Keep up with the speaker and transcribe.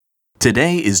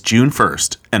Today is June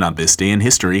 1st, and on this day in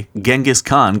history, Genghis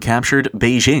Khan captured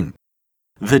Beijing.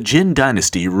 The Jin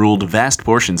dynasty ruled vast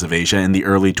portions of Asia in the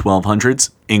early 1200s,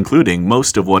 including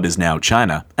most of what is now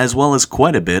China, as well as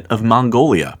quite a bit of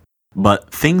Mongolia.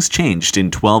 But things changed in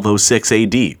 1206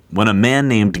 AD, when a man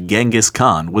named Genghis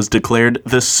Khan was declared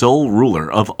the sole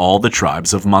ruler of all the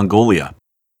tribes of Mongolia.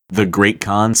 The Great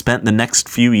Khan spent the next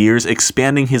few years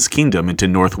expanding his kingdom into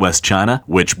northwest China,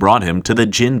 which brought him to the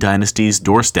Jin dynasty's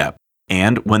doorstep.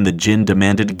 And when the Jin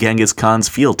demanded Genghis Khan's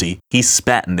fealty, he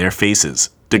spat in their faces,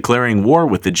 declaring war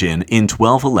with the Jin in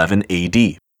 1211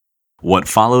 AD. What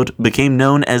followed became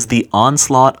known as the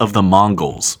Onslaught of the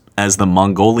Mongols, as the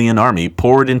Mongolian army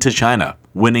poured into China,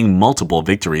 winning multiple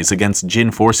victories against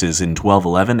Jin forces in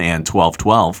 1211 and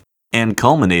 1212, and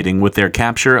culminating with their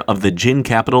capture of the Jin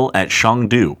capital at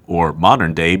Chengdu, or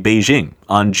modern-day Beijing,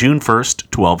 on June 1,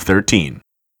 1213.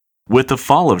 With the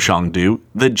fall of Chengdu,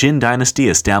 the Jin dynasty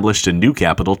established a new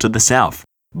capital to the south,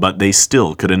 but they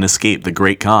still couldn't escape the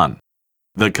Great Khan.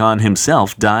 The Khan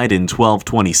himself died in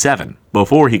 1227,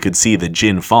 before he could see the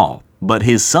Jin fall, but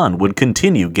his son would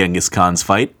continue Genghis Khan's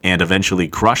fight and eventually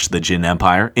crush the Jin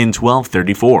Empire in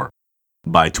 1234.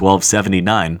 By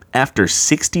 1279, after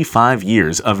 65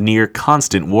 years of near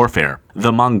constant warfare,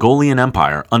 the Mongolian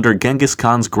Empire under Genghis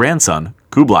Khan's grandson,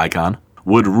 Kublai Khan,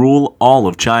 would rule all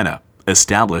of China,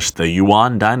 establish the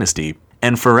Yuan dynasty,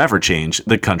 and forever change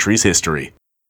the country's history.